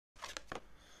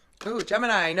Ooh,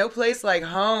 Gemini, no place like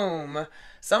home.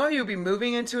 Some of you will be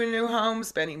moving into a new home,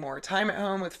 spending more time at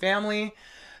home with family.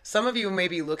 Some of you may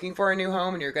be looking for a new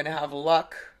home and you're going to have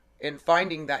luck in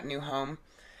finding that new home.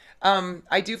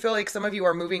 I do feel like some of you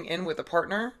are moving in with a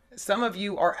partner. Some of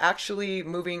you are actually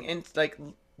moving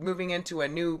into a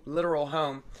new literal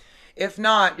home. If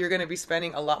not, you're going to be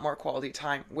spending a lot more quality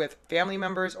time with family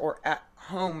members or at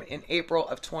home in April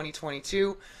of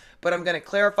 2022. But I'm going to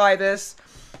clarify this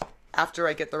after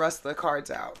I get the rest of the cards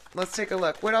out. Let's take a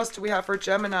look. What else do we have for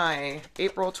Gemini,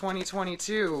 April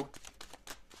 2022?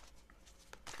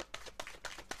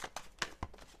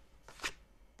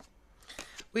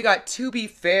 We got To Be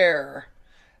Fair.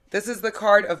 This is the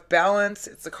card of balance.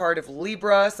 It's the card of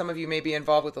Libra. Some of you may be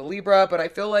involved with a Libra, but I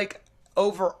feel like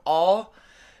overall,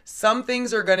 some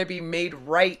things are going to be made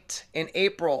right in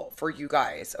April for you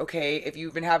guys, okay? If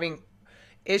you've been having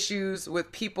issues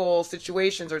with people,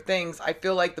 situations, or things, I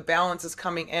feel like the balance is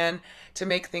coming in to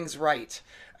make things right,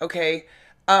 okay?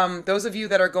 Those of you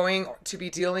that are going to be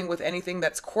dealing with anything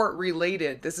that's court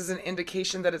related, this is an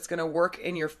indication that it's going to work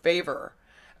in your favor,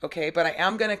 okay? But I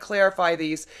am going to clarify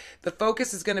these. The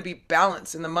focus is going to be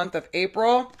balance in the month of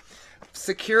April.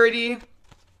 Security,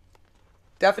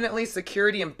 definitely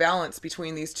security and balance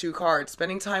between these two cards.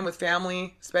 Spending time with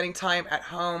family, spending time at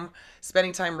home,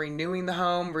 spending time renewing the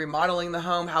home, remodeling the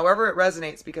home, however it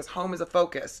resonates, because home is a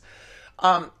focus.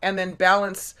 And then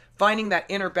balance, finding that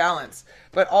inner balance,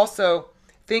 but also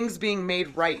things being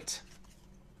made right.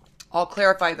 I'll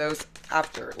clarify those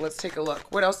after. Let's take a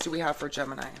look. What else do we have for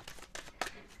Gemini?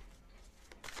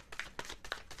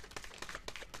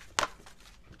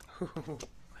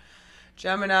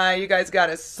 Gemini, you guys got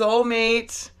a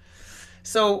soulmate.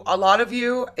 So a lot of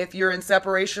you, if you're in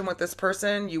separation with this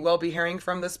person, you will be hearing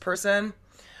from this person.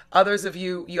 Others of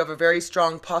you, you have a very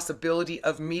strong possibility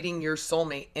of meeting your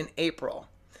soulmate in April.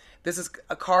 This is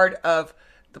a card of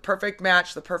the perfect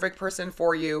match, the perfect person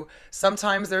for you.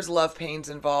 Sometimes there's love pains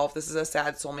involved. This is a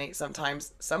sad soulmate.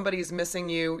 Sometimes somebody's missing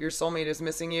you. Your soulmate is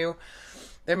missing you.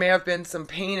 There may have been some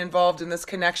pain involved in this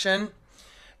connection.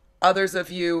 Others of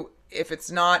you, if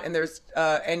it's not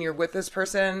and you're with this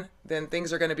person, then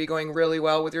things are going to be going really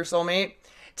well with your soulmate.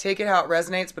 Take it how it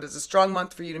resonates, but it's a strong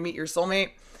month for you to meet your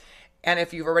soulmate. And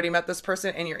if you've already met this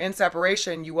person and you're in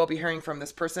separation, you will be hearing from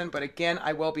this person. But again,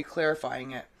 I will be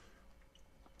clarifying it.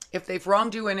 If they've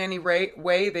wronged you in any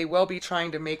way, they will be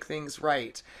trying to make things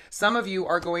right. Some of you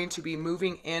are going to be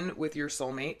moving in with your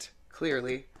soulmate,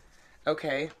 clearly.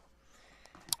 Okay.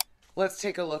 Let's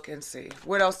take a look and see.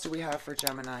 What else do we have for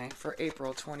Gemini for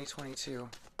April 2022?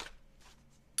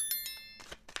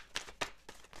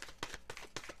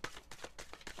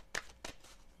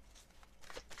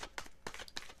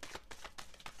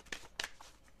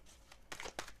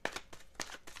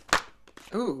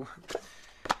 Ooh.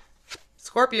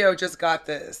 Scorpio just got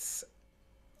this.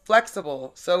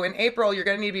 Flexible. So in April, you're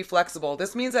going to need to be flexible.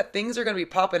 This means that things are going to be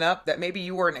popping up that maybe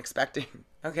you weren't expecting.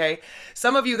 Okay.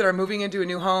 Some of you that are moving into a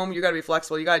new home, you got to be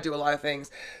flexible. You got to do a lot of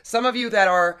things. Some of you that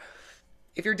are,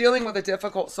 if you're dealing with a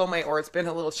difficult soulmate or it's been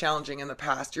a little challenging in the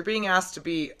past, you're being asked to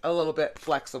be a little bit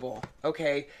flexible.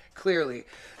 Okay. Clearly.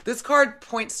 This card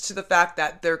points to the fact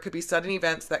that there could be sudden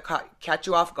events that catch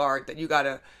you off guard that you got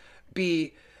to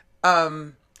be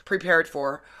prepared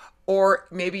for. Or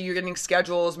maybe you're getting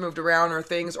schedules moved around or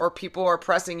things, or people are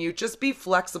pressing you. Just be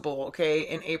flexible, okay,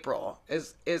 in April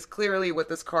is clearly what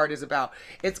this card is about.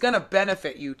 It's going to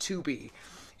benefit you to be.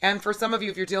 And for some of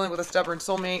you, if you're dealing with a stubborn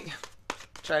soulmate,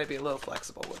 try to be a little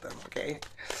flexible with them, okay?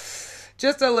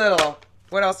 Just a little.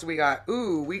 What else do we got?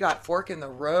 Ooh, we got fork in the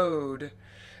road.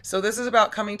 So this is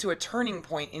about coming to a turning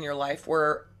point in your life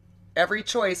where every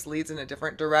choice leads in a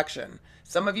different direction.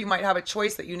 Some of you might have a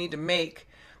choice that you need to make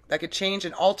that could change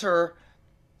and alter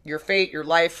your fate, your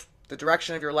life, the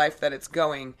direction of your life that it's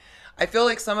going. I feel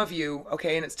like some of you,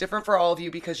 okay, and it's different for all of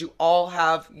you because you all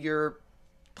have your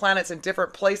planets in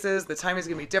different places. The time is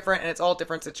going to be different and it's all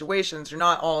different situations. You're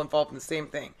not all involved in the same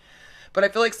thing. But I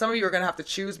feel like some of you are going to have to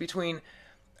choose between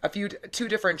two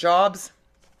different jobs.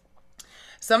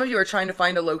 Some of you are trying to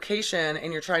find a location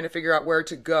and you're trying to figure out where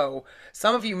to go.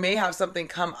 Some of you may have something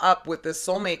come up with this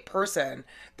soulmate person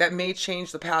that may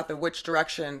change the path of which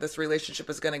direction this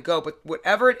relationship is going to go. But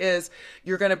whatever it is,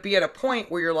 you're going to be at a point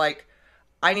where you're like,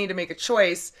 I need to make a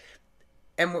choice.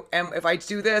 And if I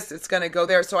do this, it's going to go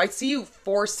there. So I see you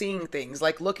foreseeing things,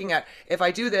 like looking at, if I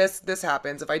do this, this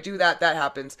happens. If I do that, that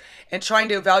happens. And trying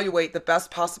to evaluate the best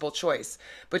possible choice.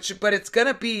 But it's going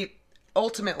to be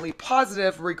ultimately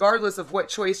positive regardless of what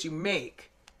choice you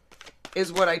make, is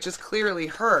what I just clearly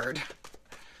heard.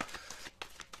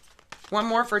 One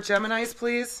more for Geminis,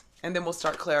 please, and then we'll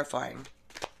start clarifying.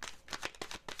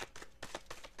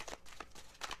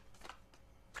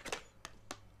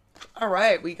 All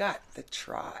right, we got the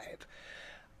tribe.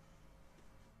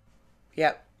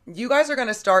 Yep. You guys are going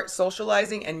to start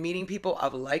socializing and meeting people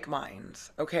of like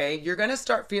minds. Okay. You're going to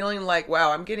start feeling like,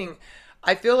 wow,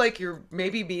 I feel like you're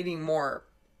maybe meeting more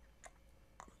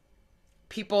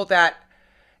people that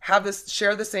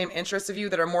share the same interests of you,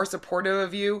 that are more supportive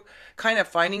of you, kind of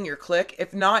finding your clique.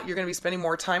 If not, you're going to be spending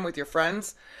more time with your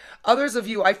friends. Others of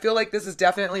you, I feel like this is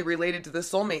definitely related to the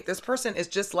soulmate. This person is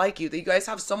just like you. You guys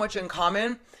have so much in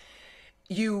common.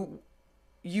 You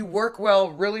work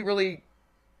really, really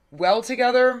well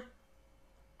together.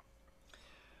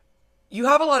 You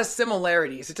have a lot of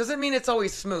similarities. It doesn't mean it's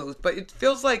always smooth, but it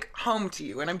feels like home to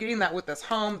you. And I'm getting that with this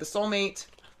home, the soulmate,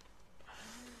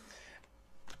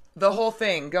 the whole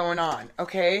thing going on,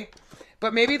 okay?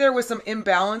 But maybe there was some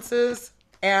imbalances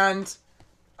and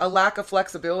a lack of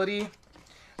flexibility.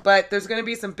 But there's going to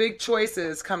be some big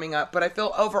choices coming up. But I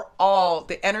feel overall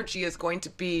the energy is going to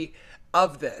be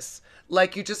of this.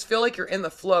 Like you just feel like you're in the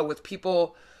flow with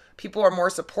people. People are more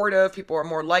supportive. People are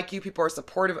more like you. People are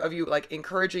supportive of you, like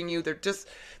encouraging you. There's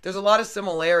a lot of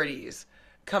similarities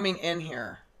coming in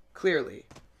here, clearly.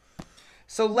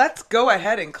 So let's go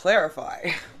ahead and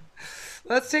clarify.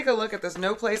 Let's take a look at this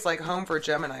no place like home for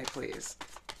Gemini, please.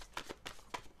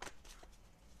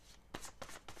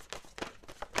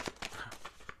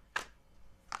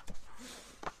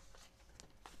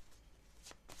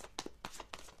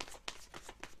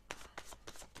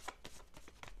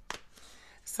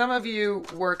 Some of you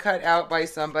were cut out by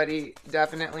somebody,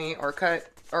 definitely,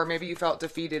 or maybe you felt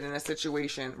defeated in a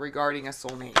situation regarding a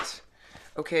soulmate.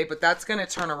 Okay, but that's going to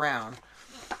turn around.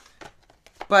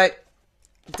 But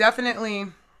definitely,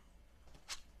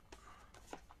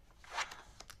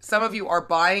 some of you are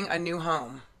buying a new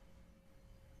home.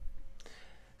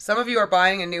 Some of you are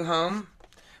buying a new home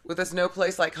with this no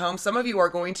place like home. Some of you are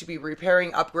going to be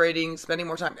repairing, upgrading, spending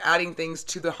more time adding things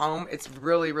to the home. It's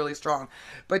really, really strong.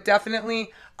 But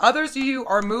definitely, others of you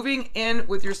are moving in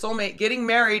with your soulmate, getting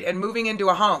married and moving into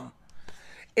a home.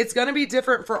 It's going to be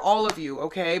different for all of you,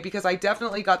 okay? Because I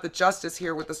definitely got the justice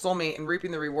here with the soulmate and reaping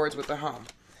the rewards with the home.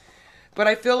 But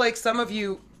I feel like some of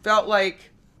you felt like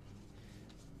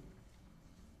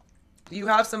you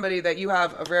have somebody that you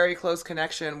have a very close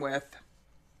connection with,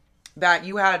 that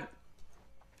you had.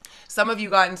 Some of you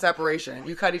got in separation.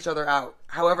 You cut each other out.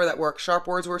 However that works. Sharp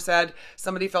words were said.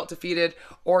 Somebody felt defeated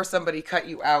or somebody cut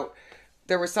you out.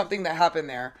 There was something that happened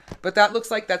there. But that looks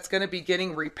like that's going to be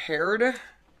getting repaired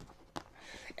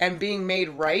and being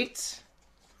made right,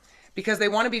 because they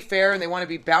want to be fair and they want to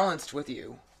be balanced with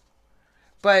you.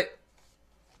 And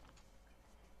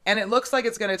it looks like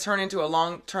it's going to turn into a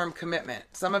long-term commitment.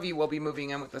 Some of you will be moving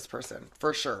in with this person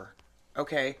for sure.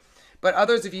 Okay. But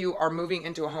others of you are moving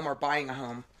into a home or buying a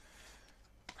home.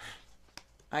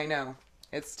 I know.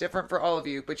 It's different for all of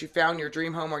you, but you found your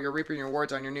dream home or you're reaping your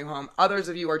rewards on your new home. Others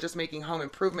of you are just making home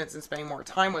improvements and spending more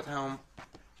time with home,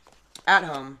 at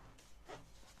home.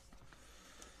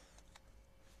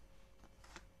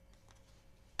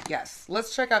 Yes,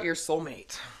 let's check out your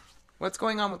soulmate. What's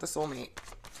going on with the soulmate?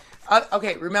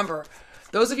 Okay, remember,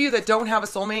 those of you that don't have a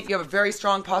soulmate, you have a very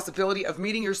strong possibility of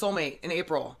meeting your soulmate in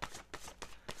April.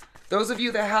 Those of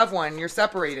you that have one, you're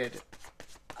separated.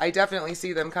 I definitely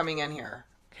see them coming in here.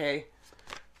 Okay.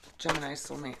 Gemini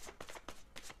soulmate.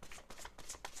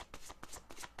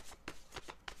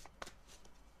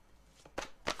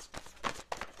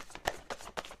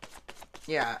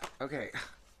 Yeah. Okay.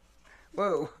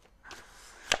 Whoa.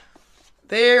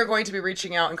 They are going to be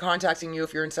reaching out and contacting you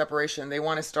if you're in separation. They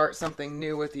want to start something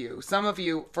new with you. Some of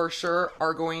you, for sure,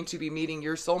 are going to be meeting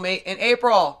your soulmate in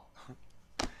April.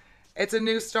 It's a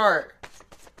new start.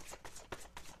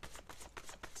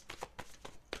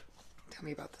 Tell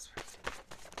me about this.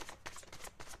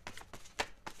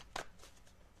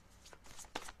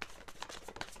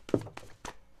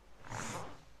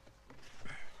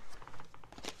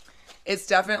 It's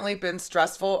definitely been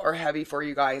stressful or heavy for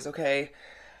you guys, okay?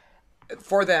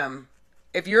 For them.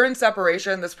 If you're in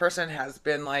separation, this person has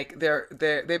been like,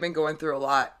 they've been going through a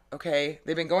lot, okay?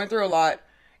 They've been going through a lot,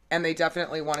 and they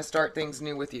definitely want to start things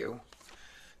new with you.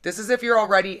 This is if you're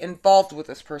already involved with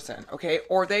this person, okay?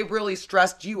 Or they really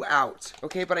stressed you out,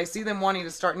 okay? But I see them wanting to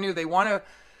start new. They want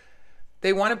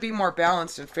to be more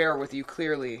balanced and fair with you,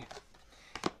 clearly.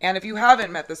 And if you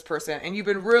haven't met this person and you've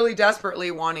been really desperately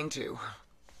wanting to,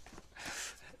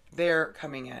 they're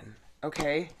coming in,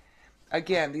 okay?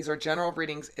 Again, these are general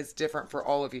readings. It's different for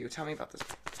all of you. Tell me about this.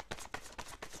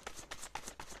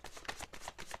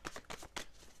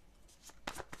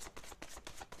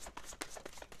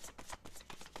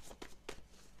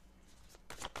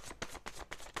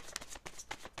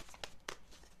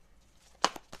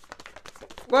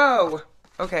 Whoa.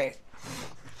 Okay.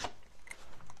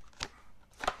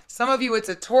 Some of you, it's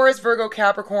a Taurus, Virgo,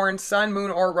 Capricorn, Sun, Moon,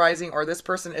 or Rising, or this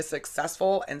person is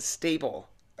successful and stable,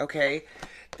 okay?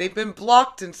 They've been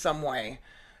blocked in some way,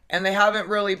 and they haven't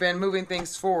really been moving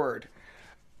things forward.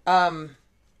 They're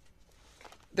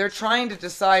trying to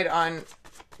decide on,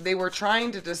 they were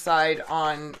trying to decide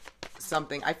on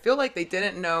something. I feel like they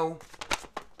don't know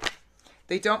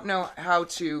how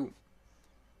to,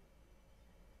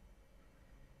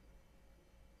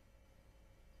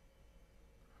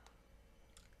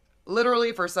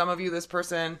 literally for some of you, this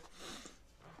person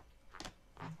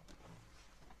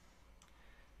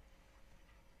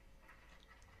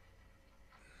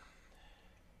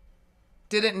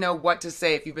didn't know what to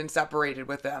say if you've been separated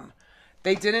with them.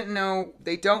 They don't know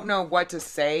what to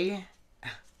say.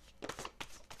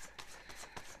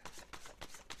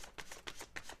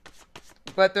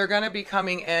 But they're going to be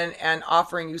coming in and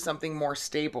offering you something more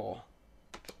stable.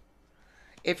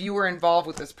 If you were involved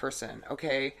with this person,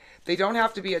 okay? They don't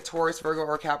have to be a Taurus, Virgo,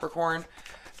 or Capricorn,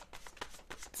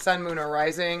 Sun, Moon, or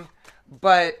Rising.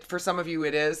 But for some of you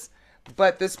it is.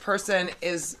 But this person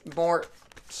is more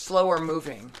slower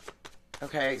moving.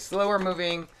 Okay? Slower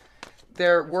moving.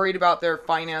 They're worried about their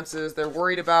finances. They're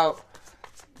worried about...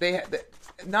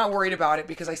 not worried about it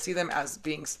because I see them as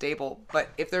being stable. But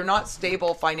if they're not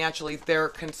stable financially, they're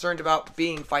concerned about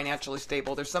being financially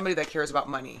stable. There's somebody that cares about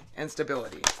money and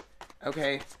stability.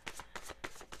 Okay?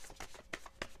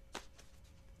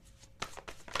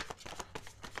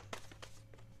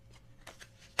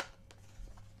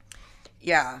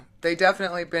 Yeah, they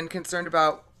definitely been concerned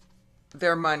about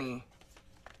their money.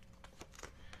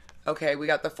 Okay, we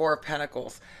got the Four of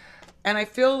Pentacles. And I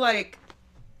feel like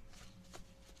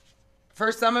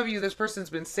for some of you, this person's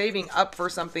been saving up for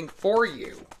something for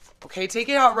you. Okay, take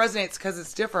it how it resonates because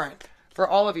it's different for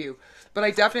all of you. But I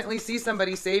definitely see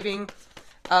somebody saving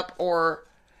up, or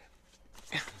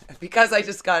because I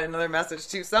just got another message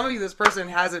too. Some of you, this person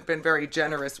hasn't been very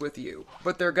generous with you,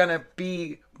 but they're going to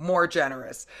be more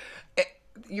generous.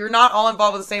 You're not all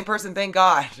involved with the same person, thank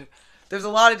God. There's a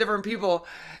lot of different people.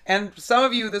 And some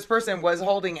of you, this person was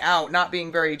holding out, not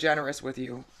being very generous with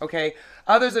you. Okay.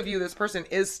 Others of you, this person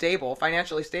is stable,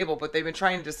 financially stable, but they've been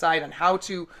trying to decide on how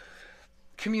to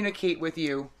communicate with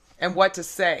you and what to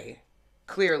say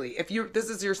clearly. If this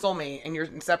is your soulmate and you're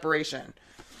in separation.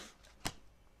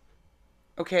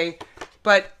 Okay.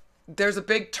 But there's a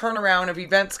big turnaround of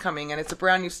events coming, and it's a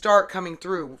brand new start coming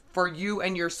through for you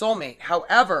and your soulmate.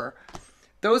 However,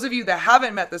 those of you that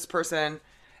haven't met this person,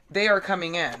 they are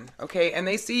coming in, okay? And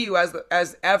they see you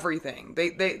as everything.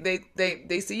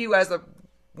 They see you as a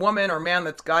woman or man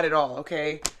that's got it all,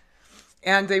 okay?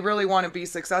 And they really want to be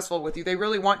successful with you. They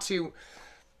really want to...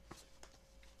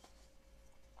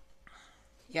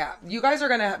 Yeah, you guys are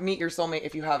going to meet your soulmate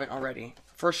if you haven't already,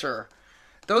 for sure.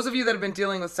 Those of you that have been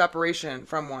dealing with separation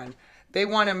from one, they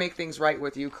want to make things right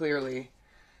with you, clearly.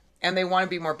 And they want to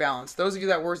be more balanced. Those of you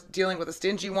that were dealing with a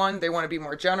stingy one, they want to be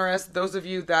more generous. Those of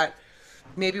you that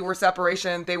maybe were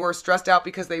separation, they were stressed out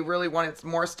because they really wanted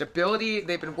more stability.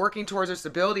 They've been working towards their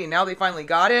stability, and now they finally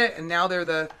got it, and now they're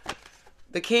the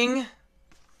king.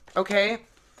 Okay?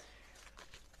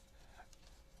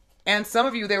 And some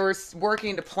of you, they were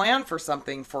working to plan for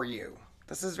something for you.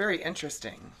 This is very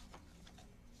interesting.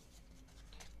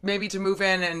 Maybe to move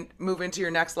in and move into your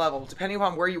next level, depending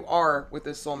upon where you are with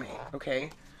this soulmate,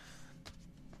 okay?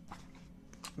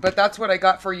 But that's what I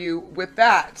got for you with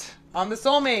that on the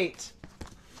soulmate.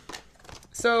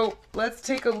 So let's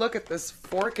take a look at this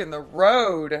fork in the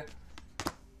road.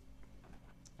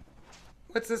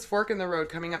 What's this fork in the road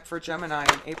coming up for Gemini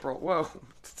in April? Whoa,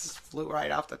 this flew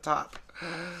right off the top.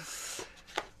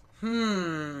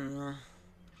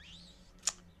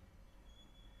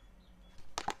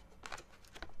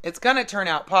 It's going to turn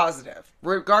out positive,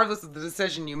 regardless of the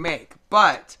decision you make.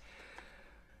 But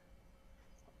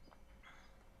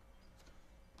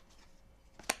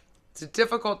it's a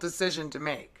difficult decision to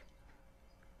make.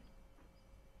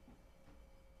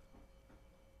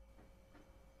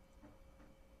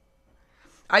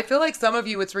 I feel like some of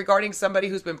you, it's regarding somebody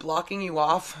who's been blocking you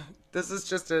off. This is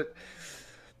just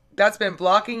that's been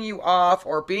blocking you off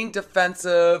or being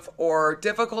defensive or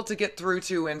difficult to get through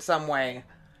to in some way.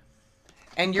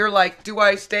 And you're like, do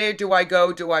I stay? Do I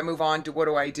go? Do I move on? What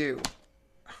do I do?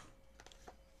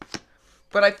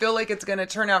 But I feel like it's going to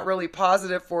turn out really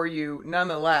positive for you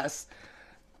nonetheless.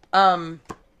 And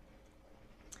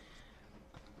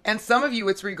some of you,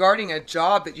 it's regarding a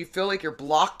job that you feel like you're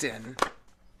blocked in.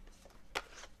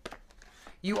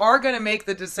 You are going to make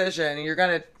the decision, and you're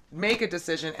going to make a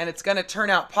decision, and it's going to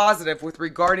turn out positive with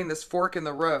regarding this fork in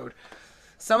the road.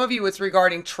 Some of you, it's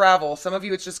regarding travel. Some of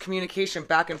you, it's just communication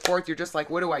back and forth. You're just like,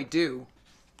 what do I do?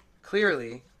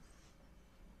 Clearly.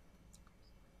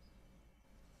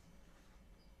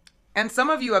 And some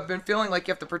of you have been feeling like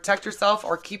you have to protect yourself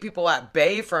or keep people at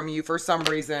bay from you for some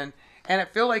reason. And I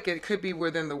feel like it could be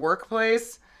within the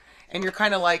workplace. And you're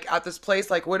kind of like at this place,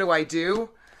 like, what do I do?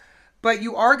 But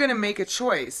you are going to make a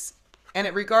choice. And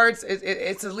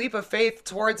it's a leap of faith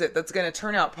towards it that's going to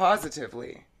turn out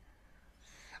positively.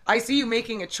 I see you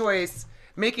making a choice,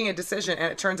 making a decision,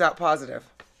 and it turns out positive.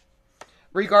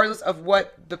 Regardless of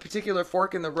what the particular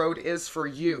fork in the road is for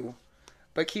you.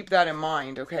 But keep that in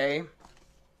mind, okay?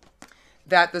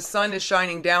 That the sun is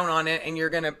shining down on it and you're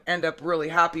going to end up really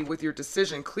happy with your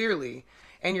decision, clearly.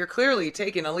 And you're clearly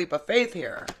taking a leap of faith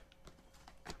here.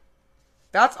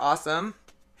 That's awesome.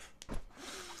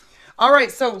 All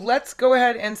right, so let's go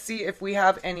ahead and see if we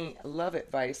have any love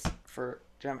advice for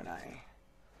Gemini.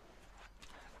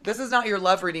 This is not your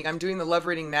love reading. I'm doing the love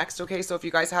reading next, okay? So if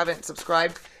you guys haven't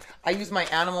subscribed, I use my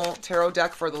animal tarot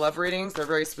deck for the love readings. They're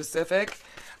very specific.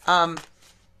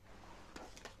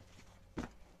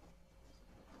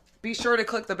 Be sure to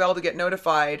click the bell to get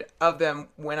notified of them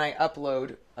when I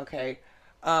upload, okay?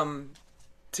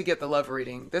 To get the love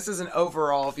reading. This is an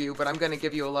overall view, but I'm going to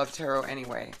give you a love tarot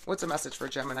anyway. What's a message for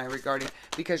Gemini regarding,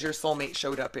 because your soulmate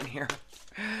showed up in here.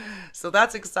 So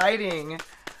that's exciting.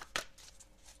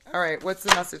 All right, what's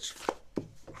the message?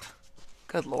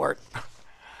 Good Lord.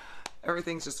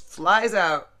 Everything just flies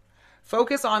out.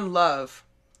 Focus on love.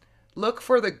 Look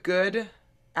for the good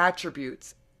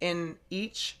attributes in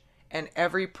each and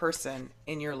every person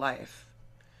in your life.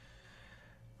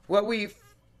 What we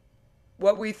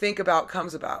think about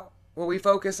comes about. What we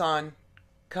focus on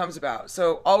comes about.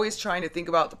 So always trying to think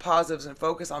about the positives and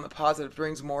focus on the positives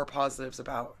brings more positives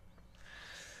about.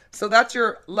 So that's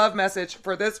your love message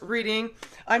for this reading.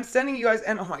 I'm sending you guys,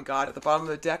 and oh my God, at the bottom of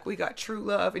the deck, we got true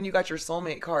love and you got your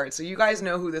soulmate card. So you guys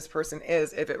know who this person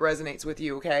is if it resonates with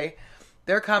you, okay?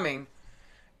 They're coming,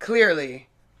 clearly.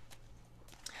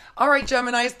 All right,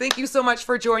 Geminis, thank you so much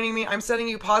for joining me. I'm sending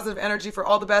you positive energy for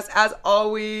all the best, as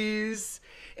always.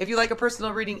 If you like a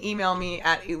personal reading, email me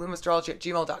at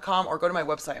illumastrology@gmail.com or go to my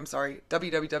website,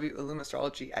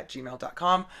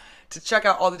 www.illumastrology@gmail.com to check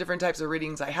out all the different types of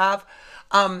readings I have.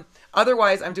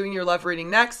 Otherwise, I'm doing your love reading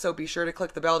next, so be sure to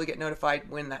click the bell to get notified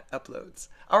when that uploads.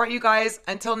 All right, you guys,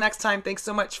 until next time, thanks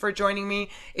so much for joining me.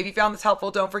 If you found this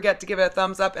helpful, don't forget to give it a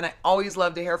thumbs up, and I always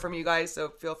love to hear from you guys, so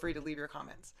feel free to leave your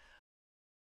comments.